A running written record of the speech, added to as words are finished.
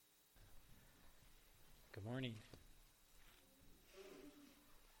morning.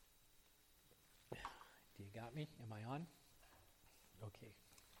 Do you got me? Am I on? Okay.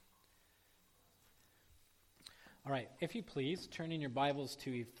 All right, if you please, turn in your Bibles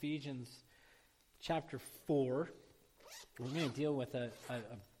to Ephesians chapter 4. We're going to deal with a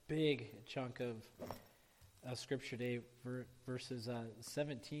big chunk of Scripture today, verses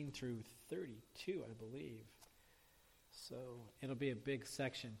 17 through 32, I believe. So it'll be a big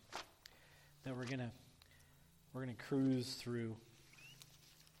section that we're gonna cruise through.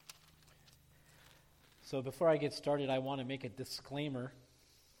 So before I get started, I want to make a disclaimer,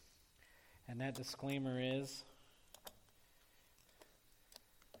 and that disclaimer is,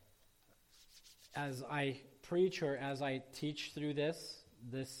 as I preach or as I teach through this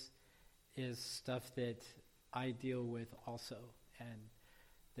is stuff that I deal with also, and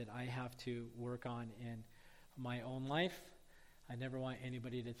that I have to work on in my own life. I never want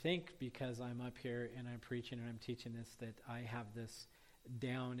anybody to think because I'm up here and I'm preaching and I'm teaching this that I have this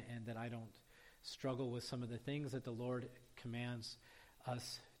down and that I don't struggle with some of the things that the Lord commands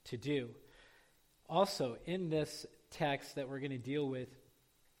us to do. Also, in this text that we're going to deal with,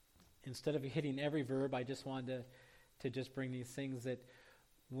 instead of hitting every verb, I just wanted to just bring these things that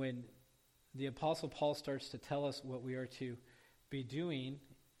when the Apostle Paul starts to tell us what we are to be doing,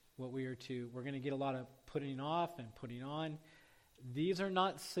 we're going to get a lot of putting off and putting on. These are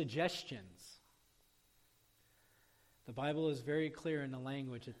not suggestions. The Bible is very clear in the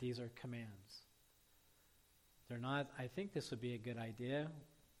language that these are commands. They're not, I think this would be a good idea.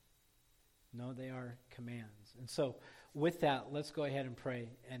 No, they are commands. And so, with that, let's go ahead and pray,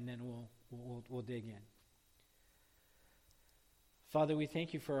 and then we'll dig in. Father, we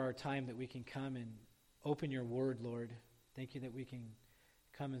thank you for our time that we can come and open your word, Lord. Thank you that we can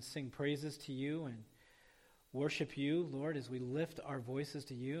come and sing praises to you and worship you, Lord, as we lift our voices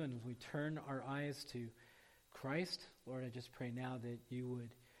to you and as we turn our eyes to Christ. Lord, I just pray now that you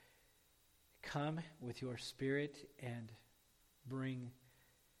would come with your Spirit and bring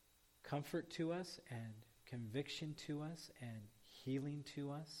comfort to us and conviction to us and healing to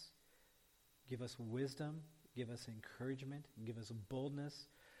us. Give us wisdom, give us encouragement, give us boldness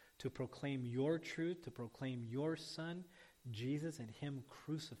to proclaim your truth, to proclaim your Son, Jesus, and him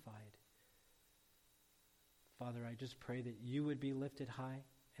crucified. Father, I just pray that you would be lifted high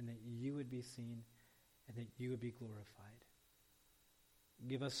and that you would be seen and that you would be glorified.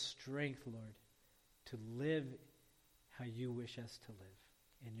 Give us strength, Lord, to live how you wish us to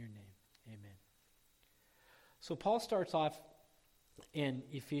live. In your name, amen. So Paul starts off in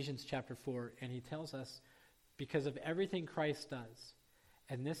Ephesians chapter 4, and he tells us because of everything Christ does,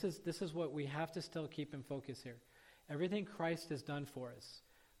 and this is what we have to still keep in focus here. Everything Christ has done for us,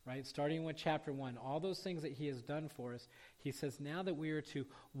 right? Starting with chapter 1, all those things that he has done for us, he says now that we are to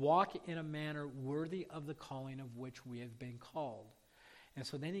walk in a manner worthy of the calling of which we have been called. And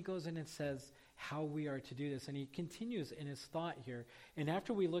so then he goes in and says how we are to do this. And he continues in his thought here. And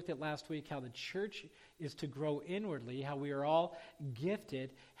after we looked at last week how the church is to grow inwardly, how we are all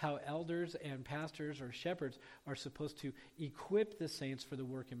gifted, how elders and pastors or shepherds are supposed to equip the saints for the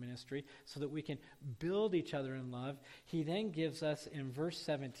work of ministry so that we can build each other in love, he then gives us, in verse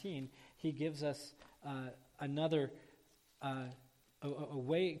 17, he gives us another a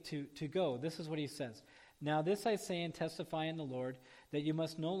way to go. This is what he says. Now this I say and testify in the Lord, that you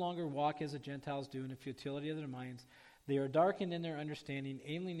must no longer walk as the Gentiles do in the futility of their minds. They are darkened in their understanding,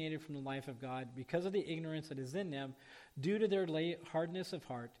 alienated from the life of God, because of the ignorance that is in them. Due to their hardness of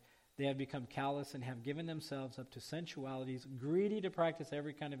heart, they have become callous and have given themselves up to sensualities, greedy to practice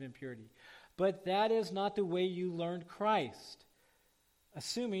every kind of impurity. But that is not the way you learned Christ,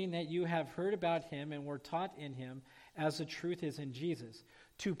 assuming that you have heard about him and were taught in him, as the truth is in Jesus,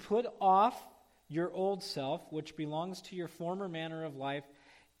 to put off your old self, which belongs to your former manner of life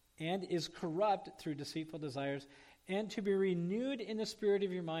and is corrupt through deceitful desires, and to be renewed in the spirit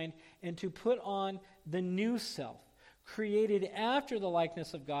of your mind, and to put on the new self, created after the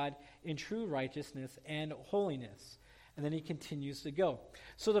likeness of God in true righteousness and holiness. And then he continues to go.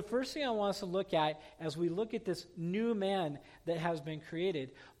 So the first thing I want us to look at as we look at this new man that has been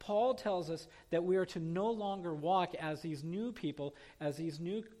created, Paul tells us that we are to no longer walk as these new people, as these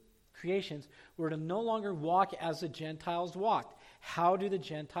new creations. We're to no longer walk as the Gentiles walked. How do the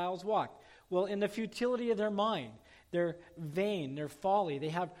Gentiles walk? Well, in the futility of their mind. They're vain, they're folly, they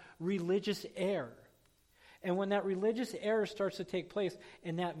have religious error. And when that religious error starts to take place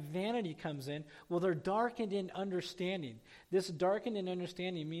and that vanity comes in, well, they're darkened in understanding. This darkened in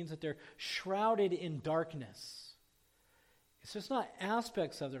understanding means that they're shrouded in darkness. It's just not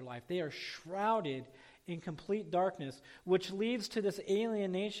aspects of their life. They are shrouded in complete darkness, which leads to this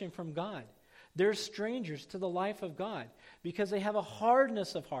alienation from God. They're strangers to the life of God because they have a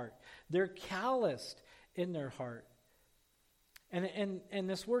hardness of heart. They're calloused in their heart. And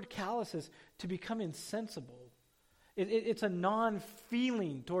this word callous is to become insensible. It's a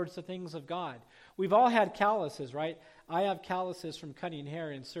non-feeling towards the things of God. We've all had calluses, right? I have calluses from cutting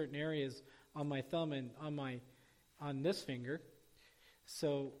hair in certain areas on my thumb and on this finger.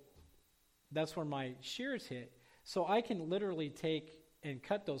 So that's where my shears hit. So I can literally take and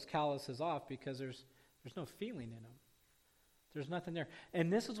cut those calluses off because there's no feeling in them. There's nothing there.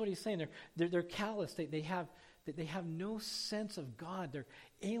 And this is what he's saying. They're callous. They have no sense of God. They're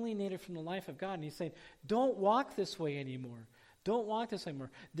alienated from the life of God. And he's saying, don't walk this way anymore. Don't walk this way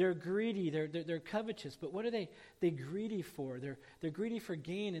anymore. They're greedy. They're covetous. But what are they greedy for? They're greedy for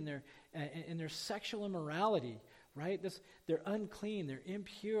gain in their sexual immorality, right? They're unclean. They're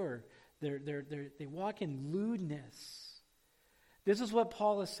impure. They walk in lewdness. This is what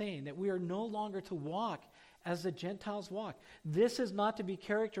Paul is saying, that we are no longer to walk as the Gentiles walk. This is not to be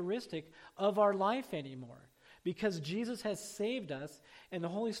characteristic of our life anymore. Because Jesus has saved us and the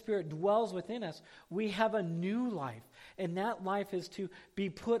Holy Spirit dwells within us, we have a new life. And that life is to be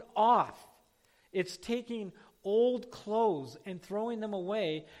put off. It's taking old clothes and throwing them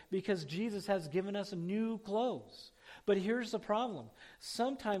away because Jesus has given us new clothes. But here's the problem.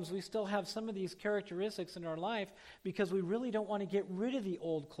 Sometimes we still have some of these characteristics in our life because we really don't want to get rid of the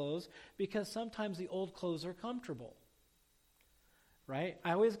old clothes because sometimes the old clothes are comfortable. Right?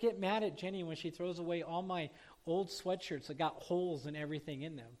 I always get mad at Jenny when she throws away all my old sweatshirts that got holes and everything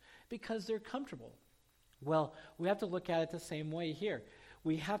in them because they're comfortable. Well, we have to look at it the same way here.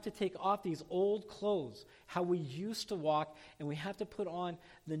 We have to take off these old clothes, how we used to walk, and we have to put on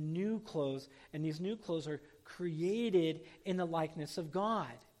the new clothes, and these new clothes are created in the likeness of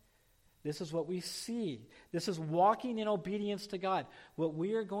God. This is what we see. This is walking in obedience to God. What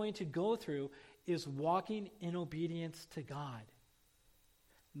we are going to go through is walking in obedience to God.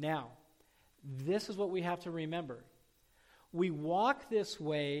 Now, this is what we have to remember. We walk this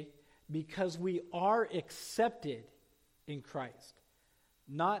way because we are accepted in Christ,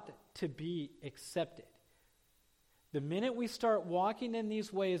 not to be accepted. The minute we start walking in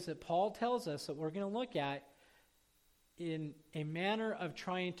these ways that Paul tells us that we're going to look at in a manner of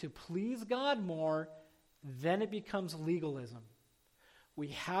trying to please God more, then it becomes legalism. We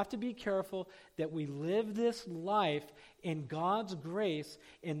have to be careful that we live this life in God's grace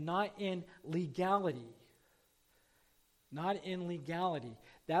and not in legality. Not in legality.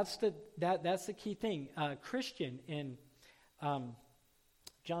 That's the key thing. Christian in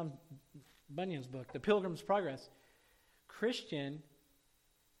John Bunyan's book, The Pilgrim's Progress, Christian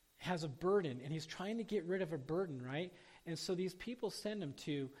has a burden, and he's trying to get rid of a burden, right? And so these people send him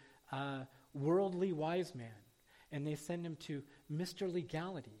to worldly wise man, and they send him to Mr.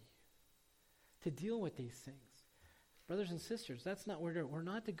 Legality to deal with these things. Brothers and sisters, that's not where we're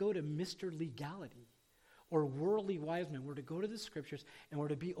not to go to Mr. Legality or worldly wise men. We're to go to the Scriptures, and we're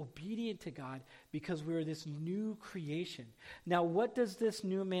to be obedient to God because we're this new creation. Now, what does this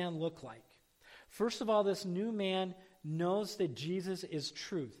new man look like? First of all, this new man knows that Jesus is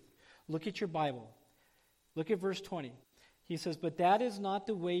truth. Look at your Bible. Look at verse 20. He says, "But that is not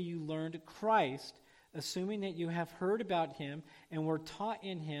the way you learned Christ, assuming that you have heard about him and were taught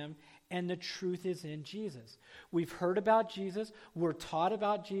in him, and the truth is in Jesus." We've heard about Jesus, we're taught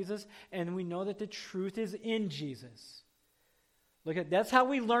about Jesus, and we know that the truth is in Jesus. That's how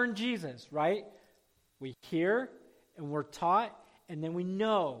we learn Jesus, right? We hear and we're taught, and then we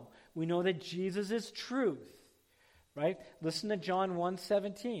know. We know that Jesus is truth, right? Listen to John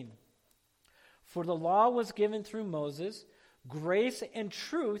 1:17. "For the law was given through Moses, grace and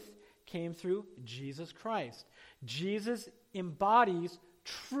truth came through Jesus Christ." Jesus embodies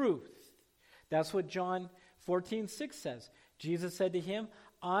truth. That's what John 14:6 says. Jesus said to him,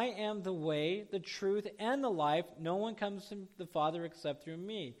 "I am the way, the truth, and the life. No one comes to the Father except through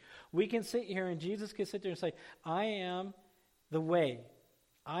me." We can sit here and Jesus can sit there and say, "I am the way.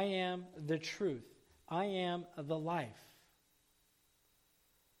 I am the truth. I am the life."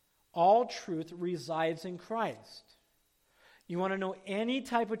 All truth resides in Christ. You want to know any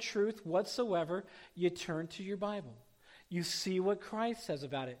type of truth whatsoever, you turn to your Bible. You see what Christ says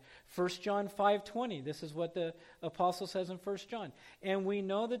about it. 1 John 5:20, this is what the apostle says in 1 John. "And we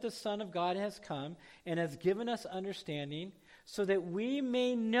know that the Son of God has come and has given us understanding so that we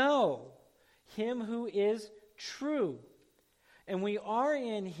may know him who is true. And we are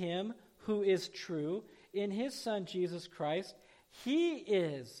in him who is true, in his Son Jesus Christ. He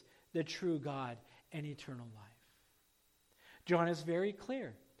is the true God and eternal life." John is very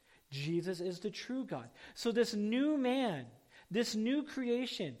clear. Jesus is the true God. So this new man, This new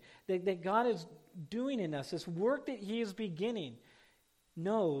creation that God is doing in us, this work that he is beginning,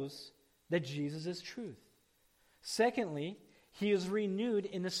 knows that Jesus is truth. Secondly, he is renewed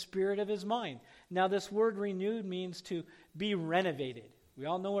in the spirit of his mind. Now, this word renewed means to be renovated. We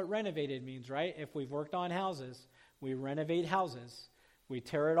all know what renovated means, right? If we've worked on houses, we renovate houses. We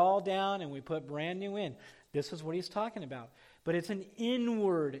tear it all down and we put brand new in. This is what he's talking about. But it's an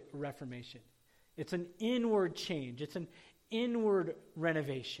inward reformation. It's an inward change. It's an inward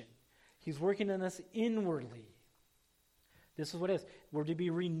renovation. He's working on us inwardly. This is what it is. We're to be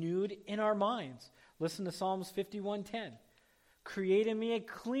renewed in our minds. Listen to Psalms 51:10. Create in me a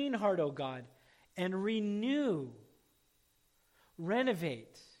clean heart, O God, and renew,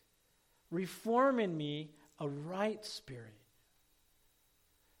 renovate, reform in me a right spirit.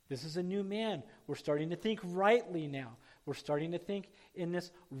 This is a new man. We're starting to think rightly now. We're starting to think in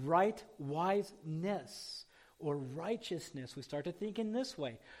this right wiseness or righteousness. We start to think in this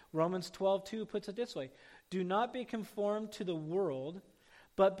way. Romans 12:2 puts it this way. Do not be conformed to the world,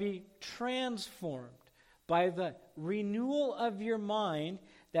 but be transformed by the renewal of your mind,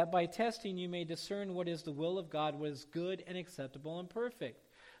 that by testing you may discern what is the will of God, what is good and acceptable and perfect.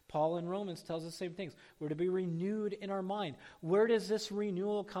 Paul in Romans tells us the same things. We're to be renewed in our mind. Where does this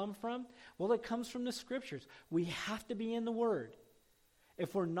renewal come from? Well, it comes from the Scriptures. We have to be in the Word.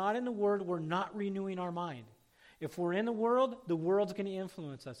 If we're not in the Word, we're not renewing our mind. If we're in the world, the world's going to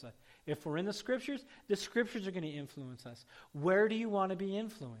influence us. If we're in the Scriptures are going to influence us. Where do you want to be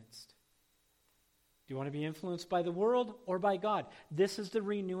influenced? Do you want to be influenced by the world or by God? This is the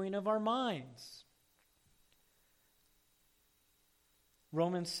renewing of our minds.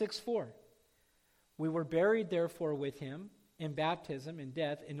 Romans 6:4. We were buried, therefore, with him in baptism and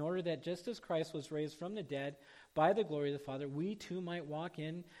death, in order that just as Christ was raised from the dead by the glory of the Father, we too might walk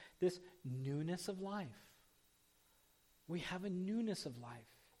in this newness of life. We have a newness of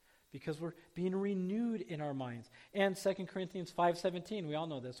life because we're being renewed in our minds. And 2 Corinthians 5:17, we all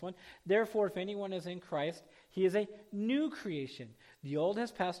know this one. Therefore, if anyone is in Christ, he is a new creation. The old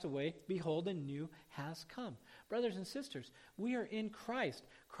has passed away. Behold, the new has come. Brothers and sisters, we are in Christ.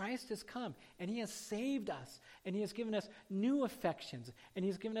 Christ has come, and he has saved us, and he has given us new affections, and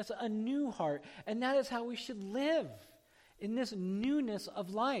he's given us a new heart, and that is how we should live, in this newness of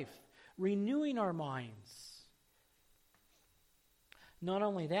life, renewing our minds. Not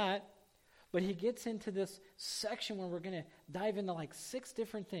only that, but he gets into this section where we're going to dive into like 6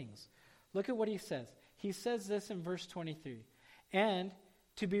 different things. Look at what he says. He says this in verse 23. And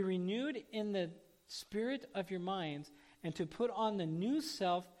to be renewed in the spirit of your minds, and to put on the new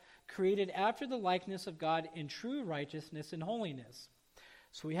self, created after the likeness of God in true righteousness and holiness.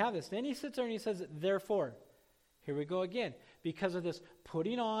 So we have this. Then he sits there and he says, therefore, here we go again. Because of this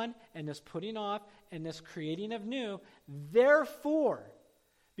putting on and this putting off and this creating of new, therefore,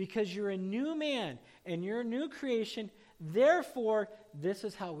 because you're a new man and you're a new creation, therefore, this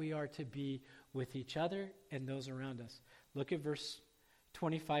is how we are to be with each other and those around us. Look at verse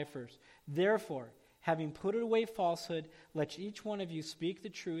 25 first. Therefore, having put away falsehood, let each one of you speak the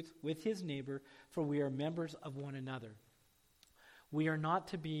truth with his neighbor, for we are members of one another. We are not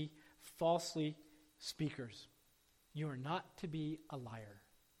to be falsely speakers. You are not to be a liar.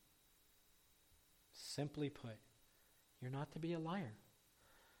 Simply put, you're not to be a liar.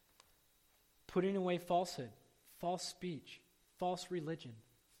 Putting away falsehood, false speech, false religion,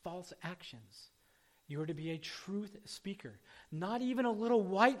 false actions. You are to be a truth speaker, not even a little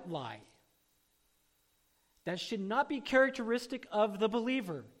white lie. That should not be characteristic of the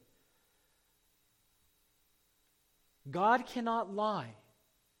believer. God cannot lie.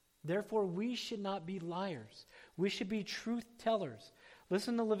 Therefore, we should not be liars. We should be truth tellers.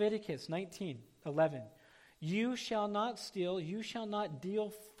 Listen to Leviticus 19:11. You shall not steal, you shall not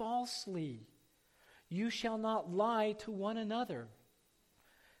deal falsely. You shall not lie to one another.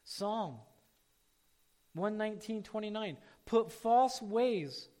 Psalm 119:29. Put false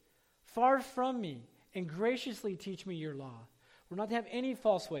ways far from me, and graciously teach me your law. We're not to have any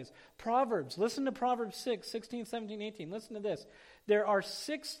false ways. Proverbs, listen to Proverbs 6:16, 17, 18. Listen to this. There are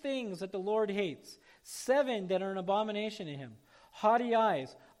 6 things that the Lord hates, 7 that are an abomination to him. Haughty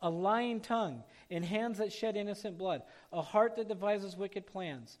eyes, a lying tongue, and hands that shed innocent blood, a heart that devises wicked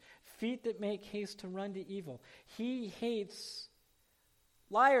plans, feet that make haste to run to evil. He hates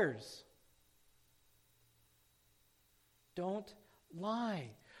liars. Don't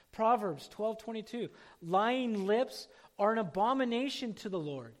lie. Proverbs 12:22. Lying lips are an abomination to the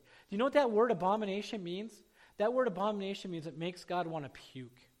Lord. Do you know what that word abomination means? That word abomination means it makes God want to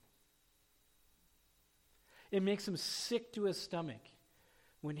puke. It makes him sick to his stomach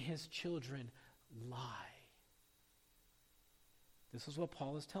when his children lie. This is what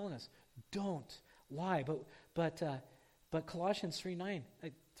Paul is telling us. Don't lie. But Colossians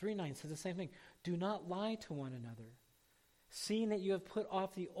 3:9 says the same thing. Do not lie to one another, seeing that you have put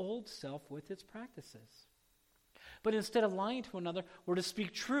off the old self with its practices. But instead of lying to one another, we're to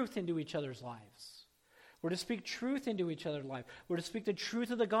speak truth into each other's lives. We're to speak truth into each other's lives. We're to speak the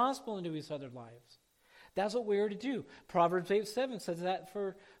truth of the gospel into each other's lives. That's what we are to do. Proverbs 8:7 says that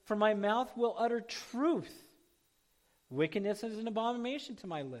for my mouth will utter truth. Wickedness is an abomination to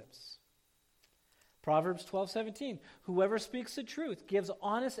my lips. Proverbs 12:17, whoever speaks the truth gives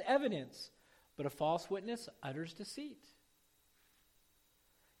honest evidence, but a false witness utters deceit.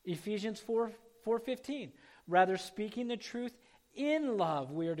 Ephesians 4:15, rather speaking the truth in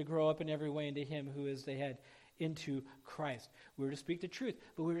love, we are to grow up in every way into him who is the head, into Christ. We're to speak the truth,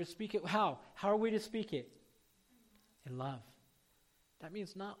 but we're to speak it how? How are we to speak it? In love. That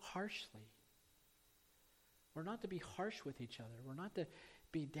means not harshly. We're not to be harsh with each other. We're not to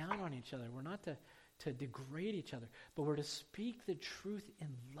be down on each other. We're not to degrade each other. But we're to speak the truth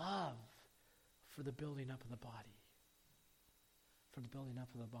in love for the building up of the body. For the building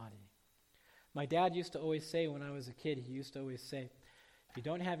up of the body. My dad used to always say when I was a kid, he used to always say, if you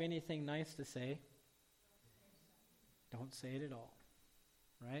don't have anything nice to say, don't say it at all.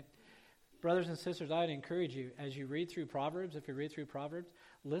 Right? Brothers and sisters, I would encourage you, as you read through Proverbs, if you read through Proverbs,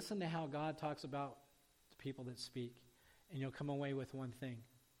 listen to how God talks about the people that speak. And you'll come away with one thing.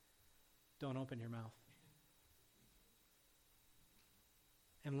 Don't open your mouth.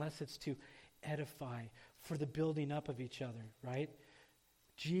 Unless it's to edify, for the building up of each other, right?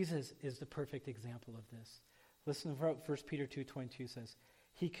 Jesus is the perfect example of this. Listen to what 1 Peter 2:22 says.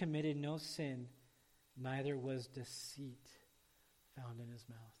 He committed no sin, neither was deceit found in his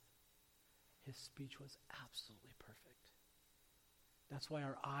mouth. His speech was absolutely perfect. That's why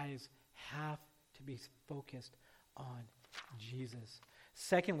our eyes have to be focused on Jesus.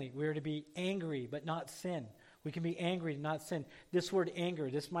 Secondly, we're to be angry but not sin. We can be angry and not sin. This word anger,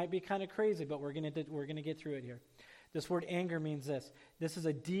 this might be kind of crazy, but we're going to get through it here. This word anger means this. This is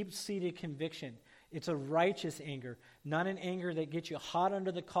a deep-seated conviction. It's a righteous anger, not an anger that gets you hot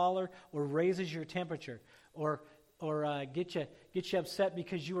under the collar or raises your temperature or get you upset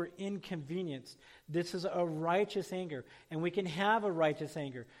because you are inconvenienced. This is a righteous anger, and we can have a righteous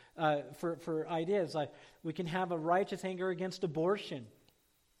anger for ideas like we can have a righteous anger against abortion.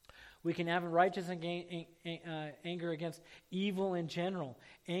 We can have a righteous anger against evil in general,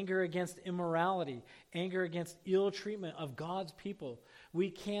 anger against immorality, anger against ill treatment of God's people. We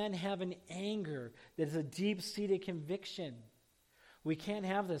can have an anger that is a deep-seated conviction. We can't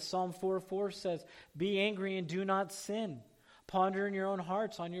have this. Psalm 4:4 says, be angry and do not sin. Ponder in your own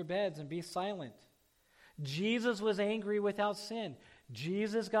hearts on your beds and be silent. Jesus was angry without sin.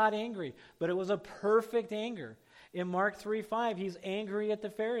 Jesus got angry, but it was a perfect anger. In Mark 3:5, he's angry at the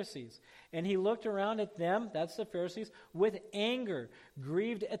Pharisees. And he looked around at them, that's the Pharisees, with anger,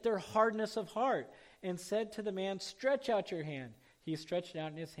 grieved at their hardness of heart, and said to the man, stretch out your hand. He stretched out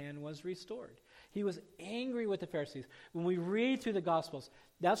and his hand was restored. He was angry with the Pharisees. When we read through the Gospels,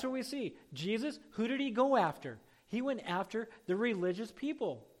 that's where we see Jesus, who did he go after? He went after the religious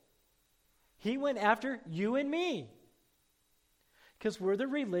people. He went after you and me. Because we're the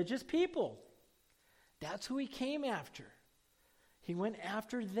religious people. That's who he came after. He went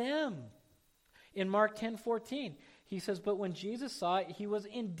after them. In Mark 10:14, he says, but when Jesus saw it, he was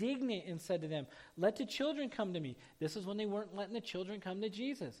indignant and said to them, let the children come to me. This is when they weren't letting the children come to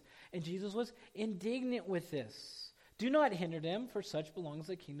Jesus. And Jesus was indignant with this. Do not hinder them, for such belongs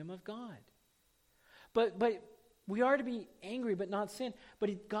the kingdom of God. But we are to be angry but not sin.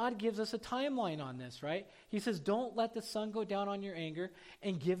 But God gives us a timeline on this, right? He says, don't let the sun go down on your anger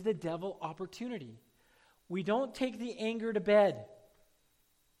and give the devil opportunity. We don't take the anger to bed.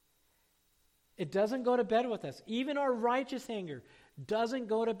 It doesn't go to bed with us. Even our righteous anger doesn't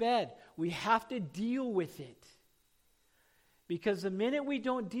go to bed. We have to deal with it. Because the minute we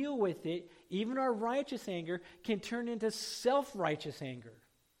don't deal with it, even our righteous anger can turn into self-righteous anger.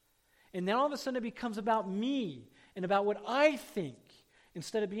 And then all of a sudden it becomes about me and about what I think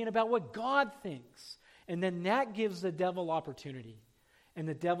instead of being about what God thinks. And then that gives the devil opportunity. And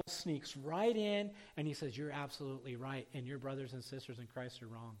the devil sneaks right in and he says, you're absolutely right, and your brothers and sisters in Christ are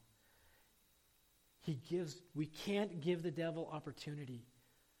wrong. We can't give the devil opportunity.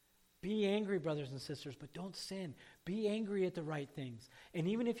 Be angry, brothers and sisters, but don't sin. Be angry at the right things. And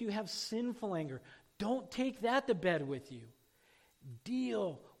even if you have sinful anger, don't take that to bed with you.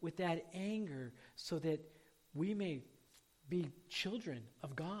 Deal with that anger so that we may be children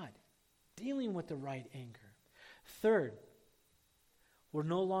of God, dealing with the right anger. Third, we're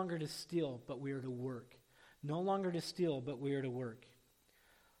no longer to steal, but we are to work. No longer to steal, but we are to work.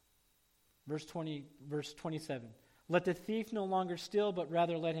 Verse 27. Let the thief no longer steal, but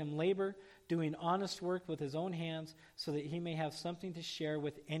rather let him labor, doing honest work with his own hands, so that he may have something to share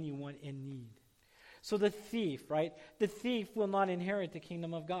with anyone in need. So the thief, right? The thief will not inherit the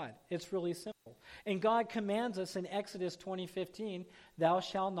kingdom of God. It's really simple. And God commands us in Exodus 20:15, thou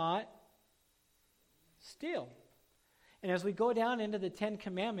shalt not steal. And as we go down into the 10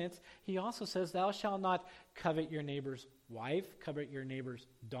 Commandments, he also says, thou shalt not covet your neighbor's wife, covet your neighbor's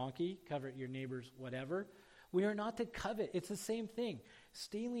donkey, covet your neighbor's whatever. We are not to covet. It's the same thing.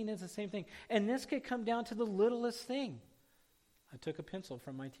 Stealing is the same thing. And this could come down to the littlest thing. I took a pencil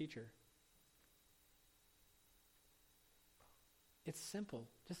from my teacher. It's simple,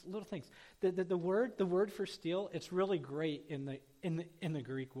 just little things. The word for steal, it's really great in the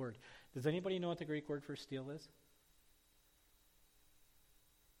Greek word. Does anybody know what the Greek word for steal is?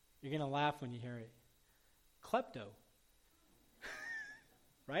 You're going to laugh when you hear it. Klepto.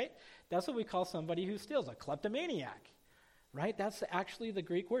 Right? That's what we call somebody who steals, a kleptomaniac. Right? That's actually the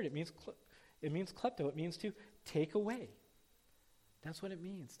Greek word. It means klepto. It means to take away. That's what it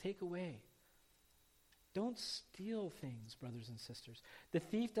means, take away. Don't steal things, brothers and sisters. The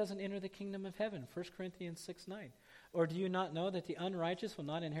thief doesn't enter the kingdom of heaven, 1 Corinthians 6:9. Or do you not know that the unrighteous will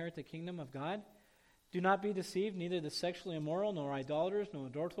not inherit the kingdom of God? Do not be deceived, neither the sexually immoral, nor idolaters, nor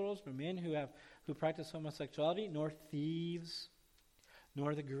adulterers, nor men who practice homosexuality, nor thieves,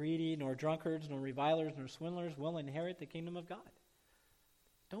 nor the greedy, nor drunkards, nor revilers, nor swindlers will inherit the kingdom of God.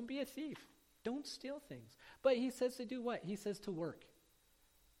 Don't be a thief. Don't steal things. But he says to do what? He says to work.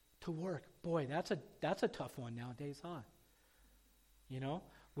 To work. Boy, that's a tough one nowadays, huh? You know,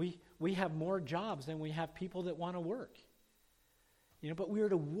 we have more jobs than we have people that want to work. You know, but we are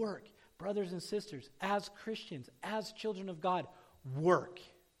to work, brothers and sisters, as Christians, as children of God, work.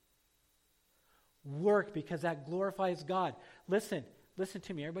 Work, because that glorifies God. Listen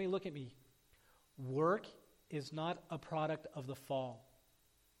to me. Everybody look at me. Work is not a product of the fall.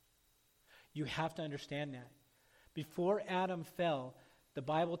 You have to understand that. Before Adam fell, the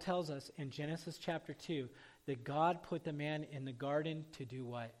Bible tells us in Genesis chapter 2 that God put the man in the garden to do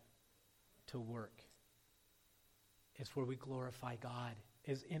what? To work. It's where we glorify God,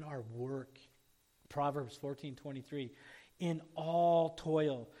 is in our work. Proverbs 14:23. In all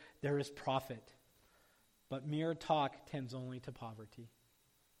toil there is profit, but mere talk tends only to poverty.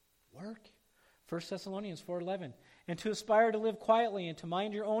 Work. 1 Thessalonians 4:11. And to aspire to live quietly and to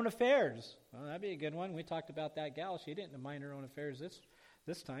mind your own affairs. Well, that'd be a good one. We talked about that gal. She didn't mind her own affairs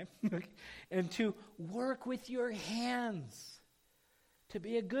this time. And to work with your hands. To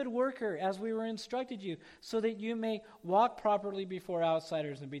be a good worker as we were instructed you, so that you may walk properly before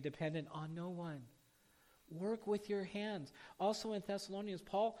outsiders and be dependent on no one. Work with your hands. Also in Thessalonians,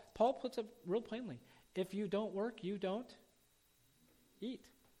 Paul puts it real plainly. If you don't work, you don't eat.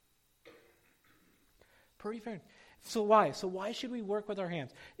 Pretty fair. So why? So why should we work with our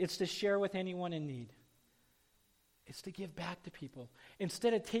hands? It's to share with anyone in need. It's to give back to people.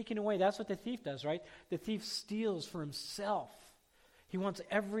 Instead of taking away, that's what the thief does, right? The thief steals for himself. He wants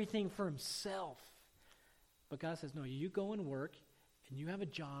everything for himself. But God says, no, you go and work, and you have a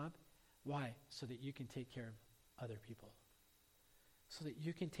job. Why? So that you can take care of other people. So that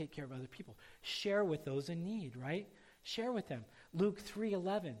you can take care of other people. Share with those in need, right? Share with them. Luke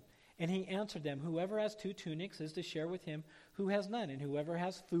 3:11. And he answered them, whoever has 2 tunics is to share with him who has none, and whoever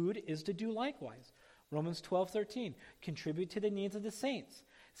has food is to do likewise. Romans 12:13. Contribute to the needs of the saints.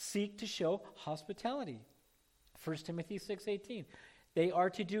 Seek to show hospitality. 1 Timothy 6:18. They are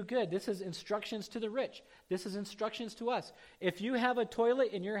to do good. This is instructions to the rich. This is instructions to us. If you have a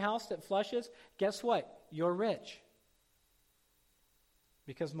toilet in your house that flushes, guess what? You're rich.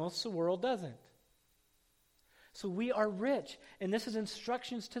 Because most of the world doesn't. So we are rich. And this is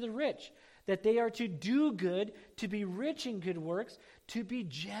instructions to the rich. That they are to do good, to be rich in good works, to be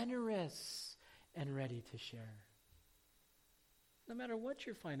generous and ready to share. No matter what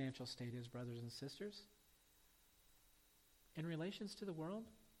your financial state is, brothers and sisters, in relations to the world,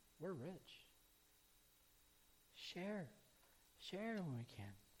 we're rich. Share. Share when we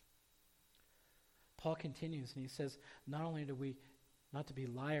can. Paul continues and he says, not only do we not to be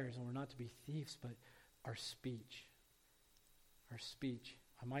liars and we're not to be thieves, but our speech. Our speech.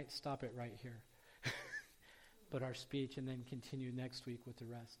 I might stop it right here. But our speech, and then continue next week with the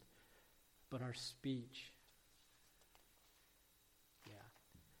rest. But our speech. Yeah.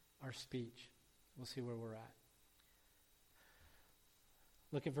 Our speech. We'll see where we're at.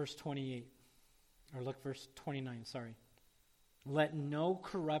 Look at verse 28. Or look verse 29, sorry. Let no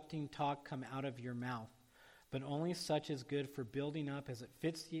corrupting talk come out of your mouth, but only such as good for building up as it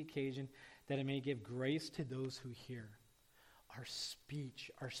fits the occasion, that it may give grace to those who hear. our speech.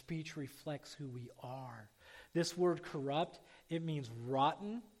 Our speech reflects who we are. This word corrupt, it means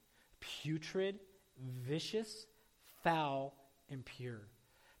rotten, putrid, vicious, foul, impure.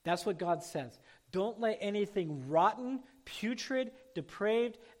 That's what God says. Don't let anything rotten, putrid,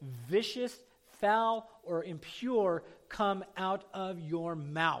 depraved, vicious, foul, or impure come out of your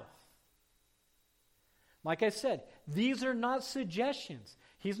mouth. Like I said, these are not suggestions.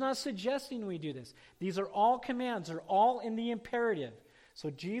 He's not suggesting we do this. These are all commands. They're all in the imperative. So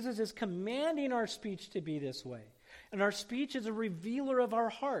Jesus is commanding our speech to be this way. And our speech is a revealer of our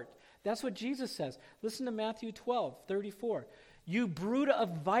heart. That's what Jesus says. Listen to Matthew 12:34. You brood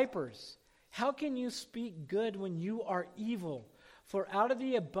of vipers, how can you speak good when you are evil? For out of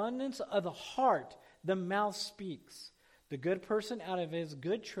the abundance of the heart, the mouth speaks. The good person out of his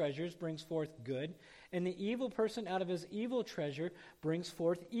good treasures brings forth good, and the evil person out of his evil treasure brings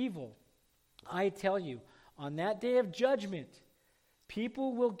forth evil. I tell you, on that day of judgment,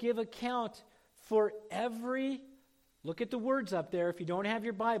 people will give account for every, look at the words up there if you don't have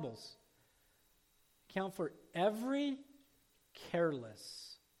your Bibles, account for every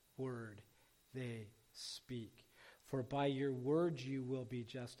careless word they speak. For by your words you will be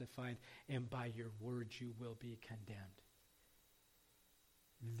justified, and by your words you will be condemned.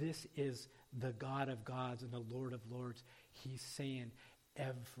 This is the God of gods and the Lord of lords. He's saying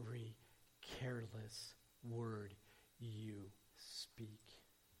every careless word you speak.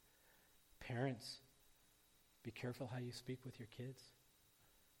 Parents, be careful how you speak with your kids.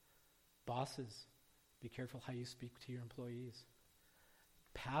 Bosses, be careful how you speak to your employees.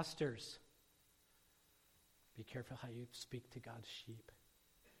 Pastors, be careful how you speak to God's sheep.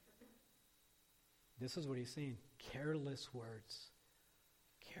 This is what he's saying. Careless words.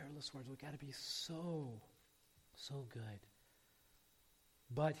 Careless words. We've got to be so good.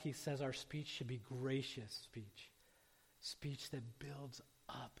 But he says our speech should be gracious speech. Speech that builds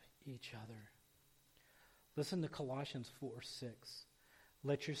up each other. Listen to Colossians 4:6.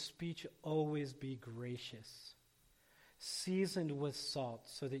 Let your speech always be gracious, seasoned with salt,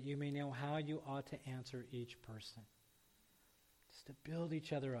 so that you may know how you ought to answer each person. Just to build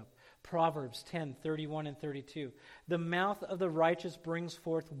each other up. Proverbs 10:31 and 32. The mouth of the righteous brings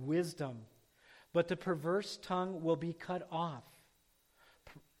forth wisdom, but the perverse tongue will be cut off.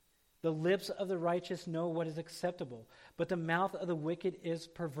 The lips of the righteous know what is acceptable, but the mouth of the wicked is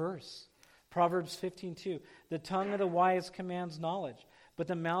perverse. Proverbs 15:2. The tongue of the wise commands knowledge, but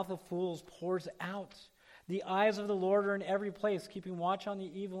the mouth of fools pours out. The eyes of the Lord are in every place, keeping watch on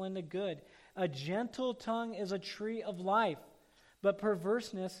the evil and the good. A gentle tongue is a tree of life, but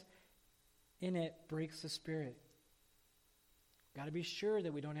perverseness in it breaks the spirit. Got to be sure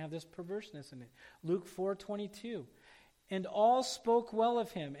that we don't have this perverseness in it. Luke 4:22. And all spoke well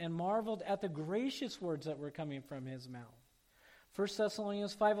of him and marveled at the gracious words that were coming from his mouth. 1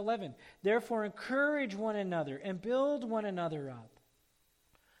 Thessalonians 5:11. Therefore encourage one another and build one another up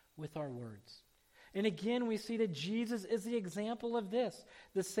with our words. And again, we see that Jesus is the example of this.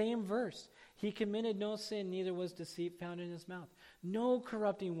 The same verse. He committed no sin, neither was deceit found in his mouth. No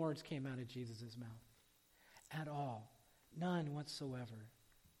corrupting words came out of Jesus' mouth at all. None whatsoever.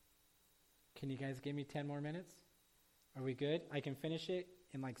 Can you guys give me 10 more minutes? Are we good? I can finish it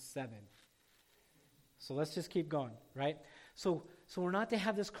in like 7. So let's just keep going, right? So we're not to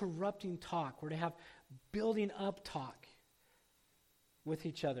have this corrupting talk. We're to have building up talk with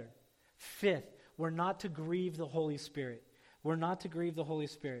each other. 5th, we're not to grieve the Holy Spirit. We're not to grieve the Holy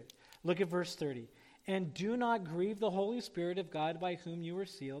Spirit. Look at verse 30. And do not grieve the Holy Spirit of God by whom you were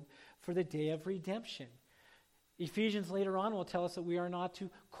sealed for the day of redemption. Ephesians later on will tell us that we are not to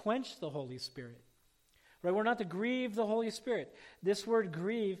quench the Holy Spirit. Right? We're not to grieve the Holy Spirit. This word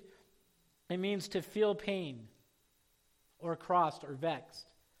grieve, it means to feel pain or crossed or vexed.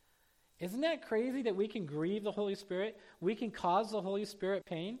 Isn't that crazy that we can grieve the Holy Spirit? We can cause the Holy Spirit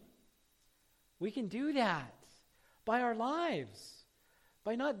pain? We can do that by our lives,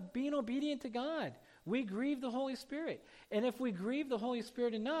 by not being obedient to God. We grieve the Holy Spirit. And if we grieve the Holy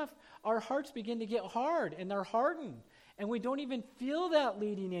Spirit enough, our hearts begin to get hard and they're hardened. And we don't even feel that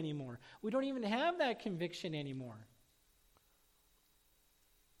leading anymore. We don't even have that conviction anymore.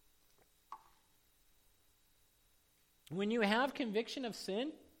 When you have conviction of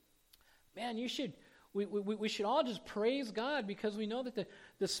sin, man, we should all just praise God because we know that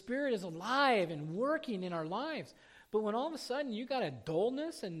the Spirit is alive and working in our lives. But when all of a sudden you got a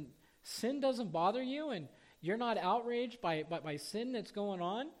dullness and sin doesn't bother you and you're not outraged by sin that's going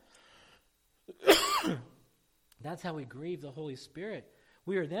on, that's how we grieve the Holy Spirit.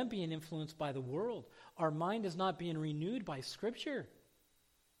 We are then being influenced by the world. Our mind is not being renewed by Scripture.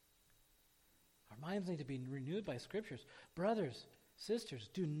 Our Our minds need to be renewed by Scriptures. Brothers, sisters,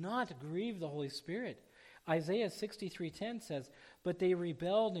 do not grieve the Holy Spirit. Isaiah 63:10 says, but they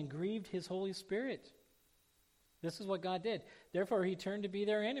rebelled and grieved his Holy Spirit. This is what God did. Therefore, he turned to be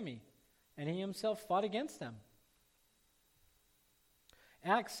their enemy, and he himself fought against them.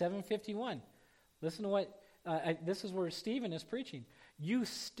 Acts 7:51. Listen to what, this is where Stephen is preaching. You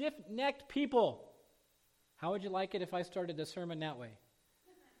stiff-necked people. How would you like it if I started the sermon that way?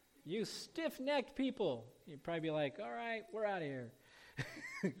 You stiff-necked people. You'd probably be like, all right, we're out of here.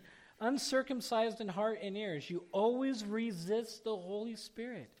 Uncircumcised in heart and ears, you always resist the Holy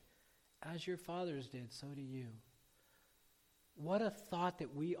Spirit. As your fathers did, so do you. What a thought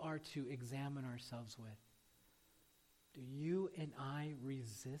that we are to examine ourselves with. Do you and I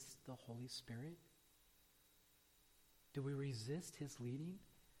resist the Holy Spirit? Do we resist his leading?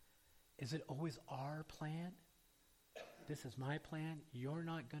 Is it always our plan? This is my plan. You're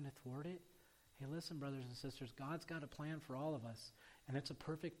not going to thwart it. Hey, listen, brothers and sisters, God's got a plan for all of us, and it's a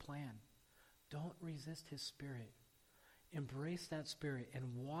perfect plan. Don't resist his Spirit. Embrace that Spirit and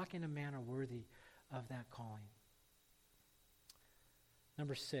walk in a manner worthy of that calling.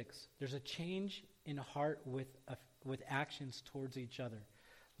 Number 6, there's a change in heart with actions towards each other.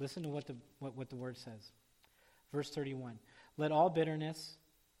 Listen to what the word says. Verse 31, let all bitterness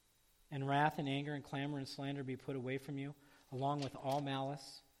and wrath and anger and clamor and slander be put away from you, along with all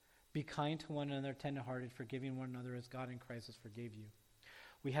malice. Be kind to one another, tenderhearted, forgiving one another as God in Christ has forgave you.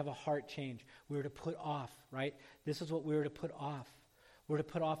 We have a heart change. We're to put off, right? This is what we're to put off. We're to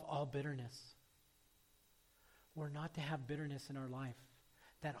put off all bitterness. We're not to have bitterness in our life.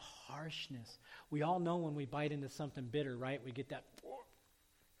 That harshness. We all know when we bite into something bitter, right? We get that,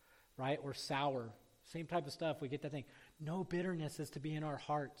 right? Or sour. Same type of stuff. We get that thing. No bitterness is to be in our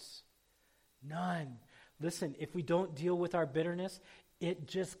hearts. None. Listen, if we don't deal with our bitterness, it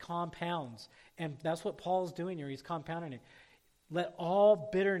just compounds. And that's what Paul's doing here. He's compounding it. Let all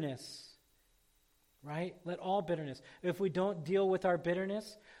bitterness, right? Let all bitterness. If we don't deal with our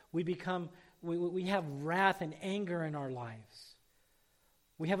bitterness, we have wrath and anger in our lives.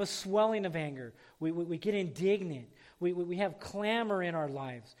 We have a swelling of anger. We get indignant. We have clamor in our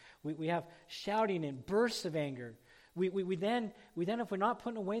lives. We have shouting and bursts of anger. We then, if we're not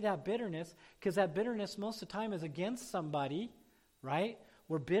putting away that bitterness, because that bitterness most of the time is against somebody, right?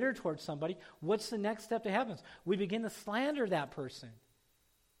 We're bitter towards somebody. What's the next step that happens? We begin to slander that person.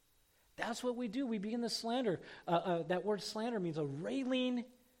 That's what we do. We begin to slander. That word slander means a railing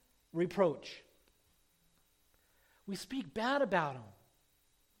reproach. We speak bad about them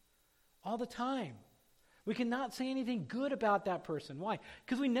all the time. We cannot say anything good about that person. Why?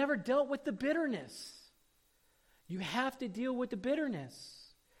 Because we never dealt with the bitterness. You have to deal with the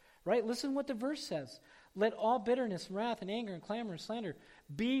bitterness. Right? Listen what the verse says. Let all bitterness, wrath, and anger, and clamor, and slander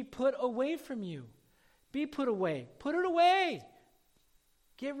be put away from you. Be put away. Put it away.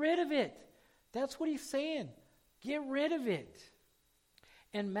 Get rid of it. That's what he's saying. Get rid of it.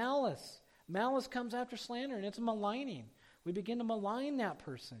 And malice. Malice comes after slander, and it's maligning. We begin to malign that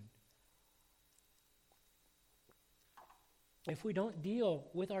person. If we don't deal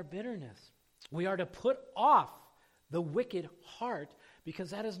with our bitterness, we are to put off the wicked heart,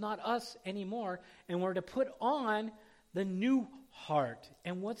 because that is not us anymore, and we're to put on the new heart.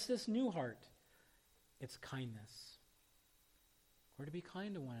 And what's this new heart? It's kindness. We're to be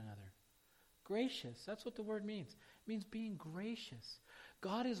kind to one another. Gracious, that's what the word means. It means being gracious.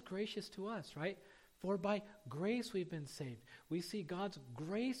 God is gracious to us, right? For by grace we've been saved. We see God's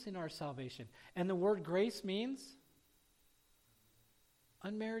grace in our salvation. And the word grace means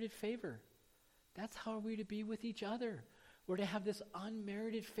unmerited favor. That's how we're to be with each other. We're to have this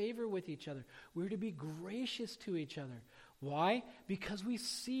unmerited favor with each other. We're to be gracious to each other. Why? Because we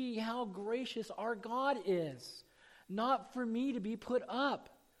see how gracious our God is. Not for me to be put up,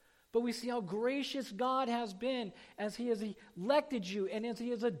 but we see how gracious God has been as he has elected you, and as he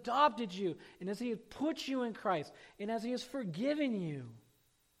has adopted you, and as he has put you in Christ, and as he has forgiven you.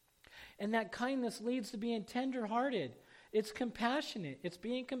 And that kindness leads to being tender-hearted. It's compassionate. It's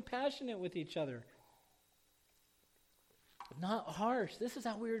being compassionate with each other. Not harsh. This is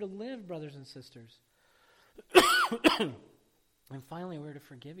how we are to live, brothers and sisters. And finally, we're to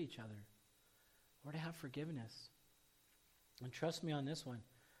forgive each other. We're to have forgiveness. And trust me on this one.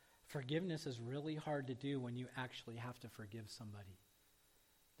 Forgiveness is really hard to do when you actually have to forgive somebody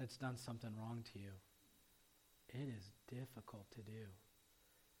that's done something wrong to you. It is difficult to do.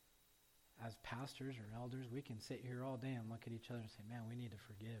 As pastors or elders, we can sit here all day and look at each other and say, man, we need to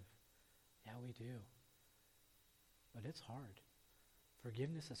forgive. Yeah, we do. But it's hard.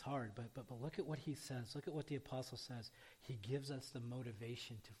 Forgiveness is hard, but look at what he says. Look at what the apostle says. He gives us the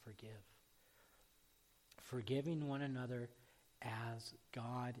motivation to forgive. forgiving one another as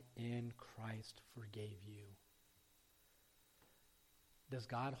God in Christ forgave you. Does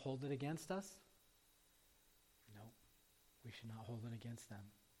God hold it against us? No. We should not hold it against them.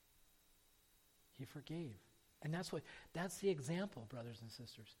 He forgave. And that's the example, brothers and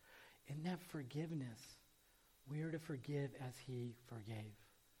sisters. In that forgiveness, we are to forgive as he forgave.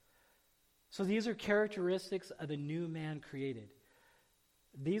 So these are characteristics of the new man created.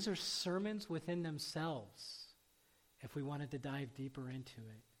 These are sermons within themselves, if we wanted to dive deeper into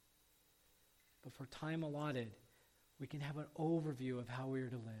it. But for time allotted, we can have an overview of how we are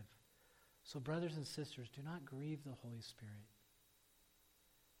to live. So brothers and sisters, do not grieve the Holy Spirit.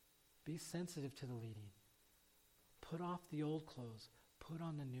 Be sensitive to the leading. Put off the old clothes. Put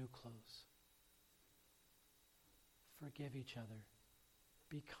on the new clothes. Forgive each other.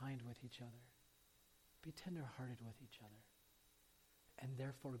 Be kind with each other. Be tender-hearted with each other. And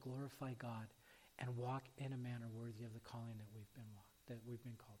therefore glorify God and walk in a manner worthy of the calling that we've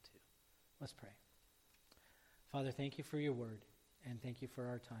been called to. Let's pray. Father, thank you for your word, and thank you for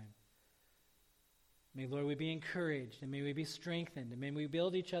our time. May, Lord, we be encouraged, and may we be strengthened, and may we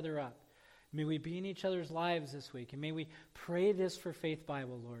build each other up. May we be in each other's lives this week, and may we pray this for Faith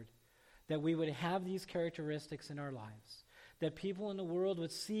Bible, Lord, that we would have these characteristics in our lives, that people in the world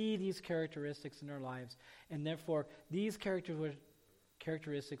would see these characteristics in our lives, and therefore these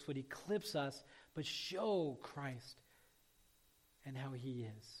characteristics would eclipse us, but show Christ and how he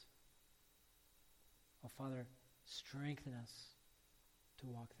is. Oh, Father, strengthen us to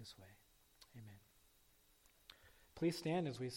walk this way. Amen. Please stand as we